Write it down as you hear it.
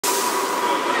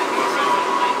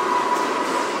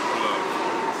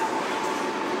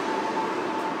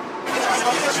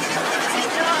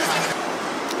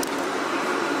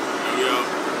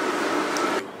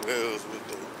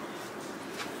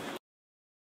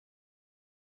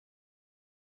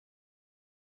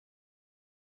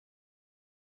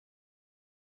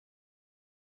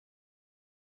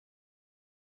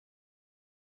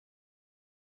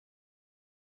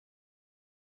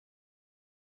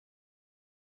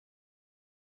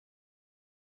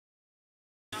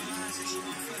So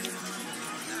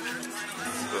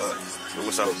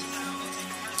what's up?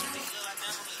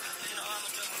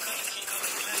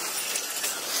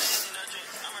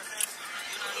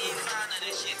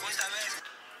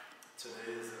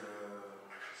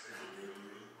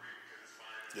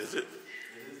 Is it?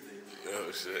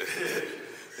 Oh shit.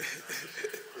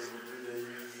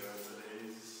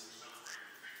 Today's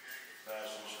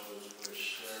fashion shows for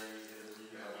Sherry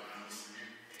out of DC.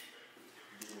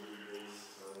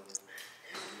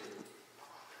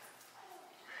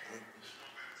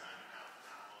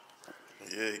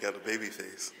 Yeah, he got a baby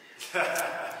face.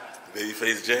 Baby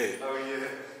face Jay. Oh yeah.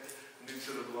 New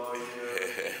to the vlog,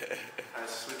 yeah. I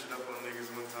switched it up on niggas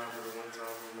one time for the one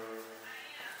time, you know.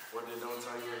 What they don't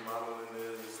tell you in modeling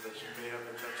is that you may have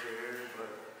to cut your hair,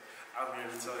 but I'm here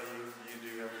to tell you, you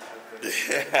do have to cut that.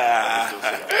 Yeah.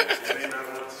 You may not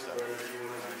want to, but if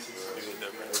you want to be successful, you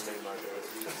make my girl.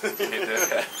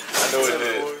 I know it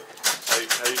did.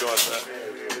 How you doing, son?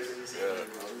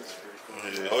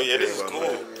 Yeah. Oh yeah, this is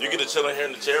cool. You get to chilling here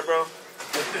in the chair, bro?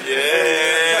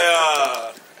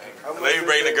 Yeah. Let me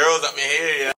bring the girls up in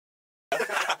here, yeah.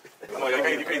 Come on, you're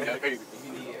crazy.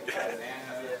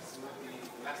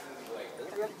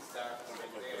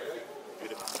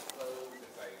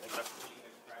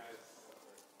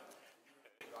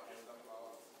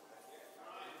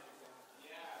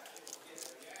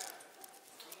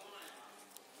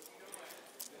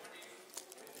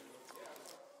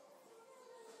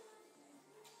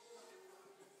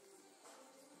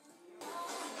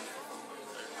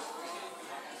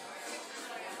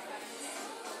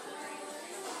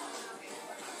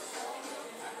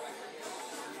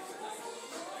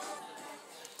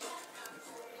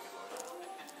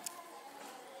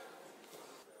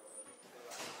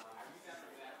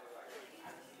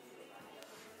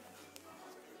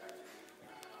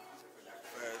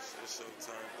 It's so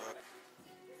turned up.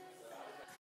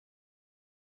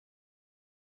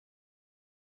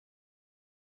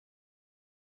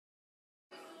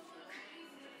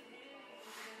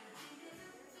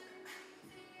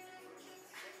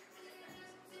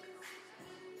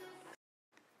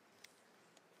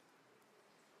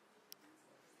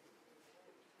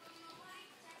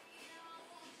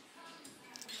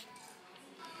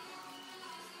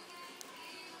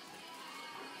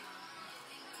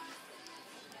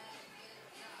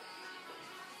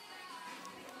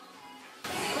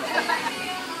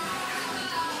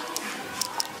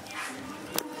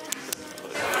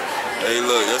 Hey,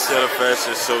 look, y'all see how the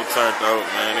fashion show turned out,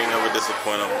 man. They never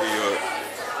disappoint on New York.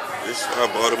 This is our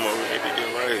Baltimore, we need to get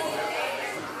right.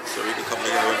 So we can come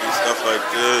here and do stuff like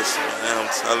this, man. I'm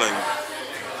telling you.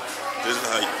 This is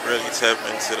how you really tap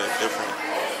into the different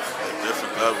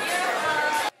level.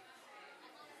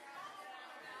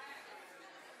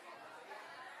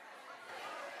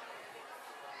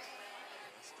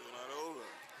 Still not over.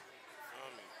 Feel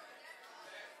me?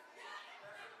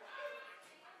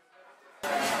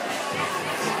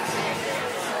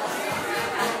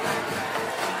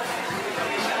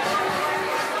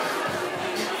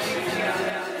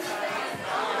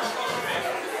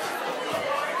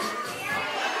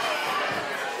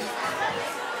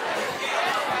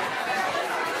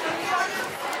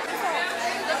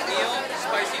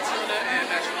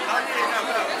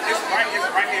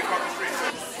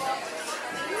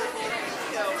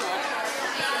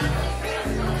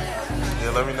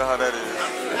 Yeah, let me know how that is.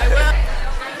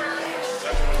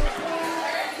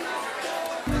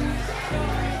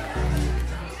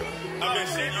 I've been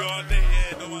seeing you all day,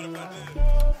 yeah, don't worry about that.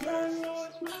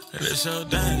 Let's all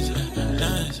dance, too.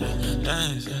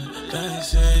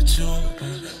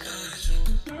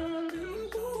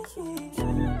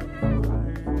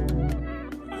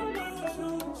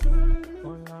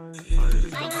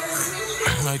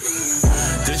 Like,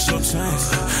 this your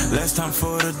chance. Last time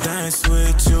for the dance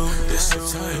with you. This your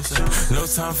chance. No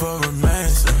time for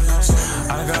romance.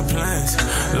 I got plans.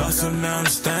 Lost them now, I'm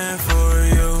stand for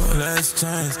you. Last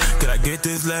chance. Could I get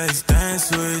this last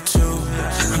dance with you?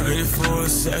 Heard it for a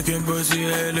second, but she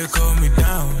had to calm me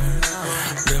down.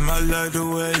 Then I like the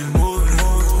way you move, yeah.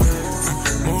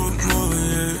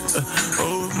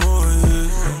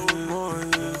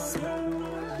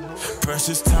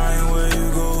 Precious time, where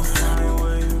you go?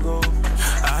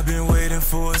 I've been waiting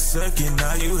for a second,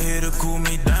 now you here to cool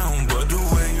me down. But the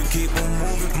way you keep on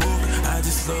moving, I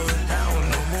just slow it down.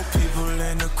 No more people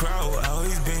in the crowd, I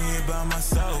always been here by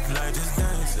myself. Like just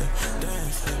dancing.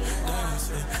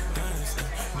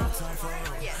 No time for it.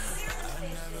 I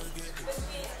never get the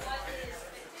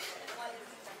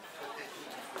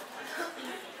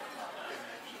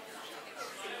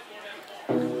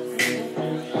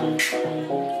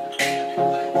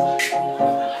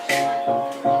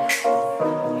time.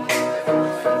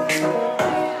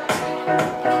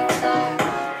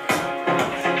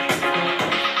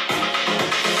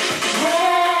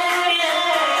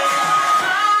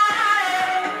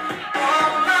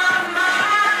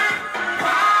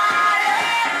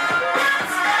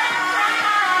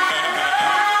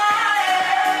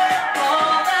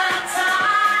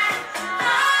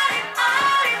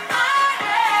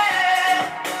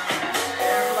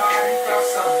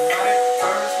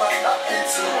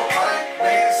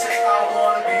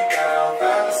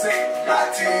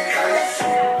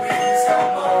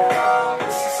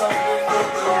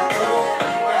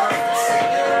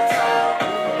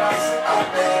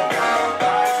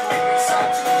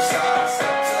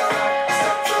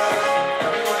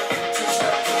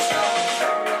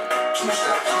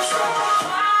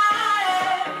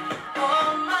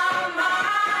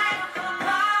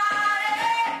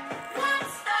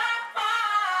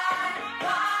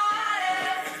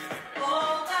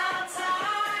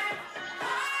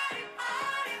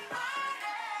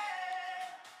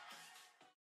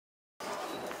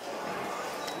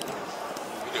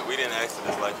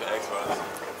 accident is like for Xbox.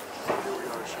 Here we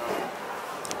are shopping.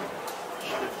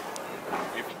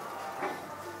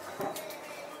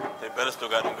 They better still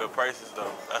got them good prices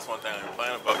though. That's one thing I'm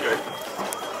complaining about. Okay.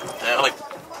 Yeah, like.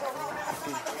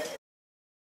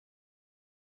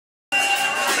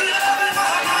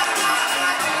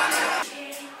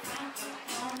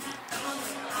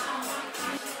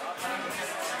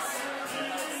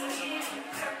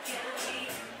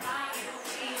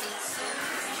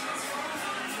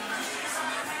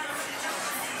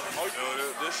 Yo,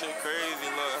 this shit crazy.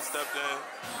 Look, I stepped in.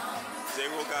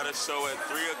 J-Will got a show at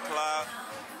 3 o'clock.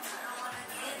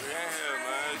 Yeah,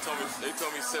 man. They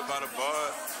told me sit by the bar.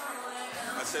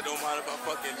 I said, don't mind if I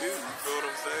fucking do. You feel what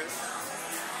I'm saying?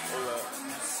 Hold up.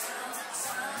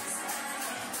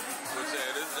 But yeah,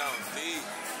 this down deep.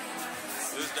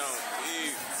 This down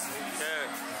deep. Okay.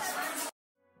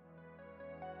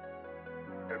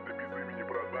 Это без имени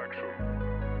продакшн.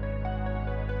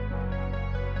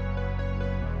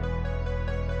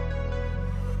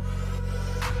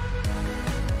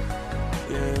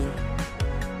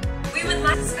 We would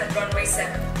like at Runway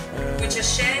 7, which is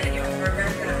shared in your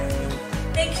program guide.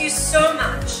 Thank you so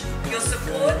much. Your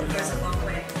support goes a long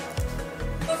way.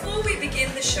 Before we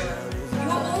begin the show, you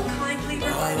are all kindly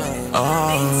reminded to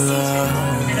remain seated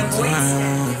and avoid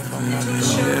standing until the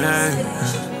show is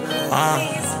finished.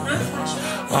 Please, no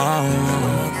flashing.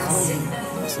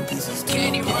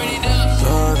 Can you run it up?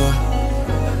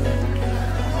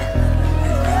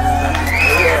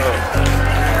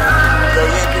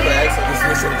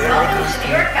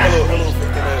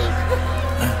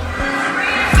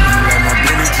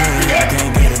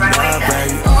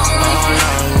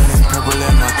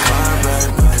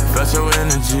 Felt your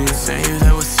energy, saying you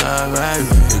said what's up, baby.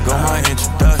 Here go my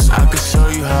introduction, I could show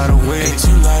you how to win. Ain't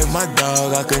you like my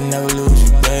dog, I could never lose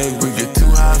you, baby. We get too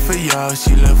high for y'all,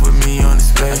 she left with me on the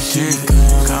spaceship.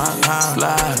 Come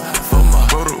slide for my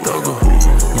Dogo.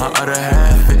 My other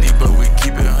half 50, but we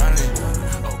keep it 100.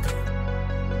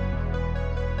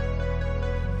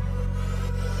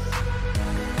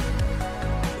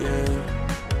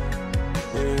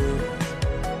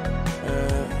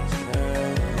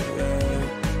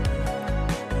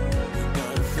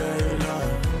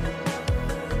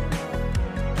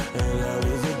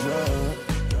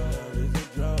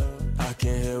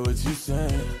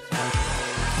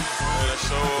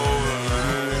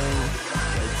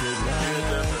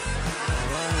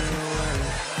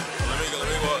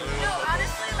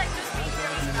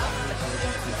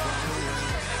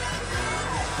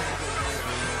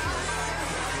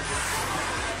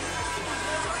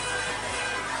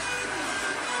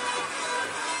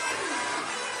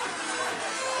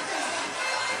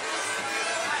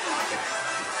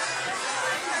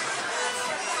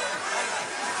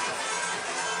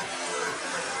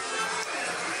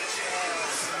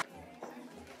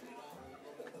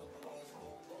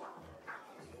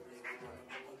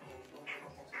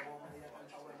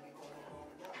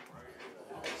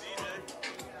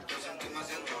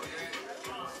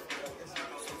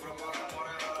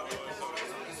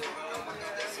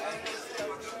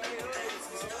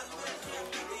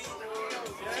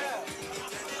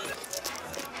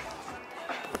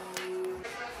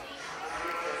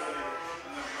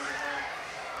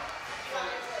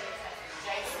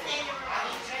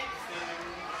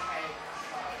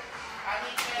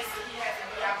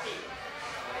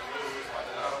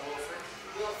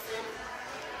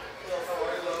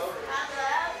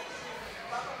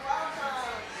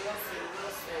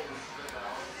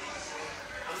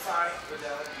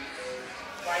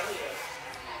 Right here.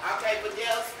 Okay, but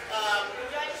there's, would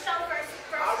you like to show first?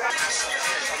 All right.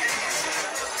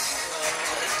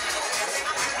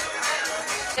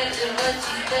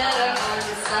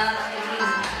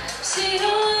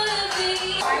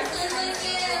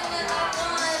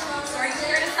 Are you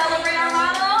here to celebrate our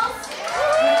models?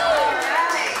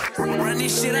 Run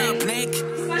this shit up, Nick.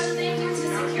 Special thank you to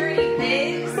security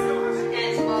Blis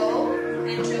and Bo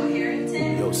and Joe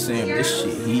Harrington. Yo, Sam, this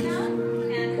shit heat.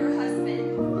 And her husband.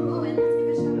 Oh, and let's give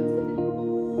a shout out to them.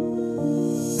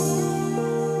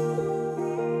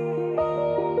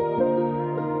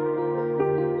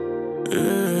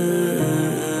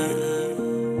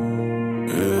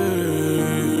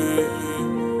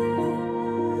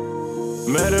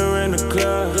 Met her in the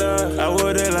club, I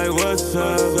was there like what's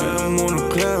up, and I'm on the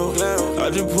cloud. I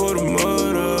just pulled the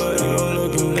mud up, ain't no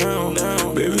looking down.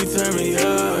 Baby, turn me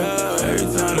up, every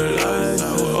time the lights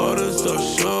out, all the stuff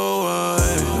show up.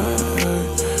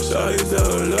 Shawty tell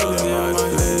her look at my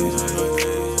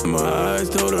face, my eyes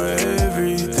told her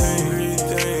everything.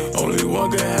 Only one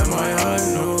can have my heart,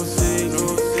 no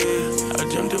secret. I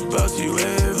dreamt about you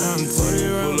every time. 20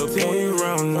 round, 20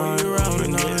 round, 9 round.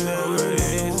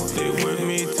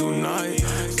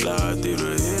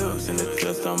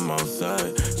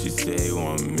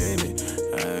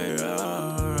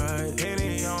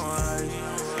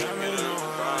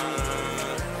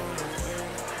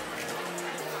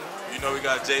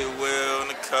 J Will in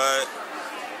the cut.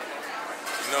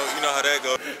 You know how that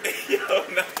goes. Yo,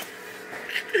 no.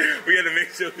 We had to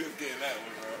make sure we was getting that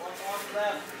one, bro.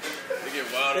 They get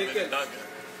wild up in the dunker.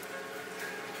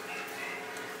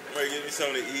 Somebody give me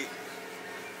something to eat.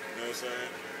 You know what I'm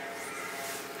saying?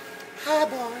 Hi,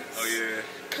 boys. Oh, yeah.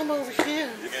 Come over here.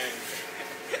 You gang.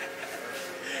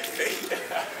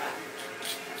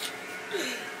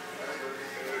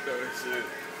 Shit.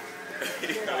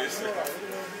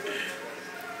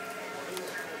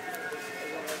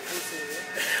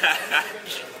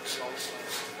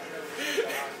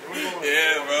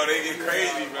 Yeah, bro, they get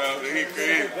crazy, bro. They get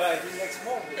crazy.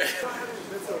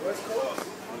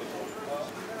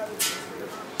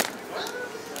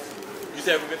 You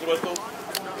said we been to West Coast?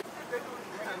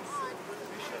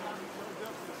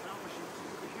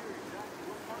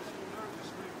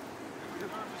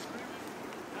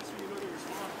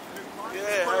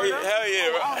 Yeah, hell yeah,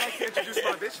 bro. I like to introduce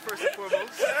my bitch first and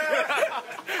foremost.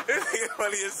 This nigga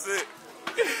funny as shit.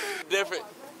 Different.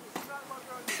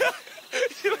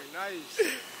 Nice.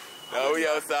 No, we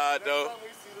outside though.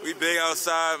 We big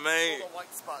outside, man.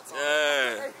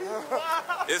 Yeah.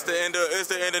 It's the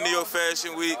end of Neo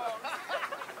Fashion Week.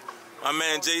 My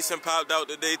man Jason popped out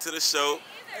today to the show.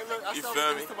 Hey, look, I You sell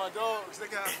feel this me? to my dogs. They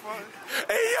can have fun.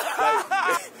 Hey,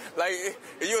 like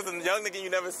if you was a young nigga, you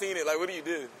never seen it. Like, what do you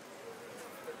do?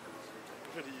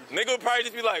 Nigga would probably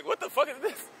just be like, "What the fuck is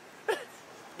this,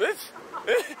 bitch?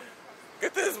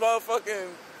 Get this motherfucking."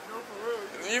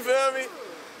 You feel me?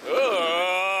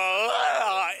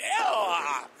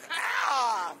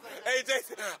 Hey,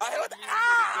 Jason, I heard the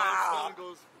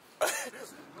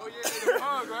Oh yeah, the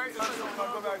hug, right?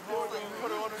 Go back forward and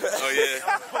put it on the Oh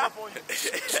yeah. pull up on you.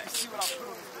 See what I put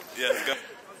on this. Yeah, let's go.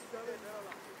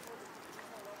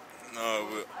 No,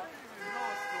 but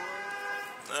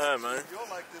man. You'll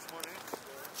like this one, eh?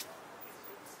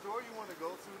 Store you want to go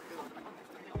to?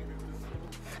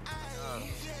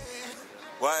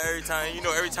 Why every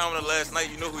time on the last night,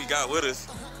 you know who we got with us.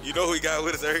 You know who we got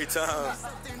with us every time.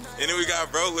 And then we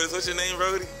got bro with us. What's your name,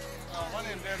 Brody? My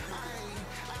name's Dan.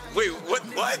 Wait, what?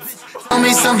 Tell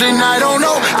me something I don't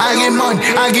know. I get money,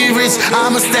 I get rich,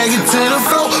 I'ma stack it to the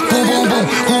floor. Boom, boom, boom.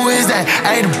 Who is that?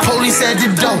 Hey, the police at the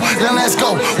door. Now let's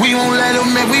go. We won't let them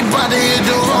in. We bout to hit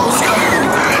the road.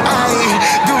 I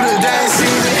do the dance,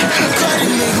 nigga. Cut a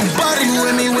nigga, body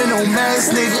with me with no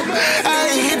mask, nigga. I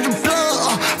ain't hit the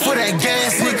plug for that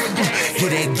gas, nigga.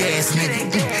 Get that gas, nigga.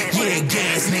 Get that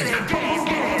gas, nigga.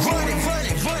 Run it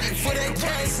for that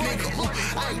gas, nigga.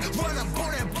 I run up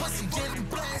on that.